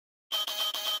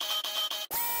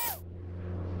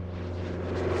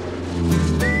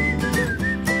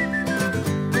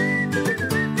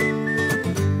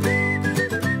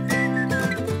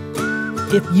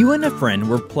If you and a friend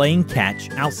were playing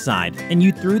catch outside and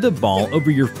you threw the ball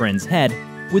over your friend's head,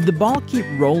 would the ball keep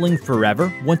rolling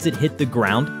forever once it hit the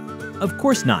ground? Of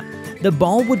course not. The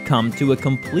ball would come to a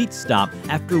complete stop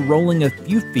after rolling a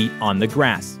few feet on the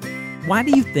grass. Why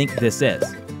do you think this is?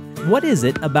 What is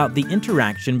it about the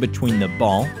interaction between the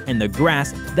ball and the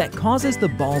grass that causes the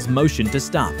ball's motion to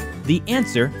stop? The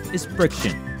answer is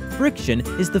friction. Friction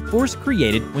is the force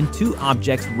created when two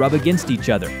objects rub against each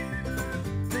other.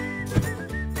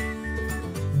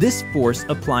 This force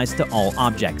applies to all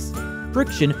objects.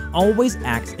 Friction always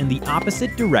acts in the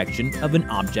opposite direction of an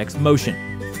object's motion.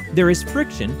 There is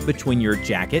friction between your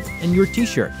jacket and your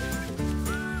t-shirt.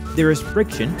 There is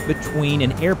friction between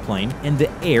an airplane and the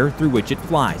air through which it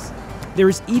flies. There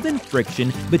is even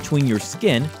friction between your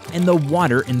skin and the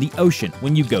water in the ocean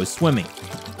when you go swimming.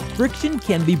 Friction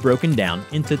can be broken down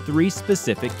into three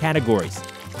specific categories: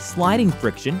 sliding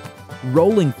friction,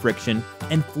 rolling friction,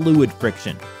 and fluid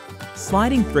friction.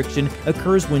 Sliding friction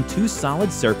occurs when two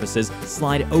solid surfaces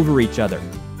slide over each other.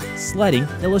 Sledding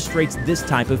illustrates this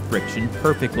type of friction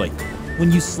perfectly.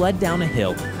 When you sled down a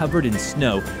hill covered in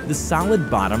snow, the solid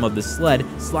bottom of the sled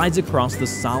slides across the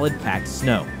solid packed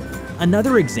snow.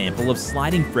 Another example of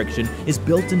sliding friction is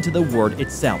built into the word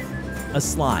itself, a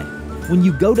slide. When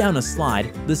you go down a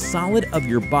slide, the solid of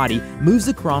your body moves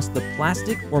across the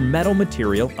plastic or metal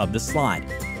material of the slide.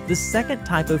 The second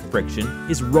type of friction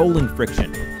is rolling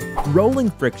friction. Rolling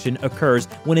friction occurs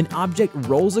when an object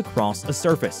rolls across a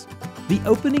surface. The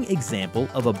opening example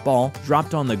of a ball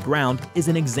dropped on the ground is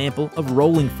an example of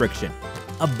rolling friction.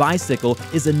 A bicycle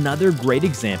is another great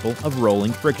example of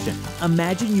rolling friction.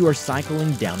 Imagine you are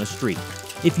cycling down a street.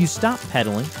 If you stop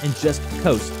pedaling and just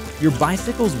coast, your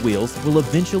bicycle's wheels will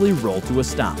eventually roll to a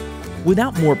stop.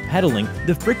 Without more pedaling,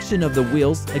 the friction of the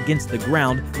wheels against the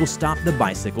ground will stop the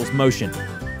bicycle's motion.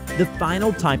 The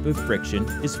final type of friction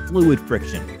is fluid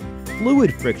friction.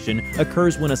 Fluid friction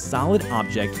occurs when a solid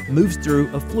object moves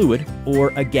through a fluid or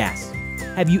a gas.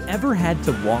 Have you ever had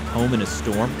to walk home in a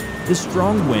storm? The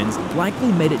strong winds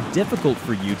likely made it difficult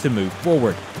for you to move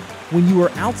forward. When you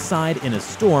are outside in a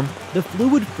storm, the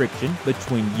fluid friction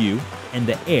between you and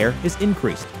the air is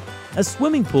increased. A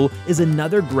swimming pool is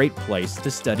another great place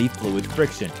to study fluid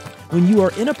friction. When you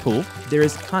are in a pool, there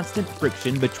is constant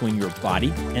friction between your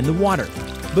body and the water.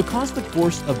 Because the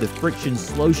force of the friction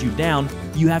slows you down,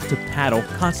 you have to paddle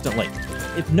constantly.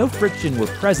 If no friction were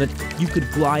present, you could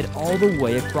glide all the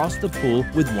way across the pool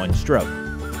with one stroke.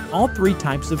 All three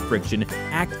types of friction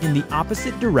act in the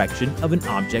opposite direction of an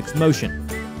object's motion.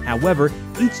 However,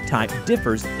 each type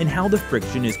differs in how the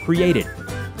friction is created.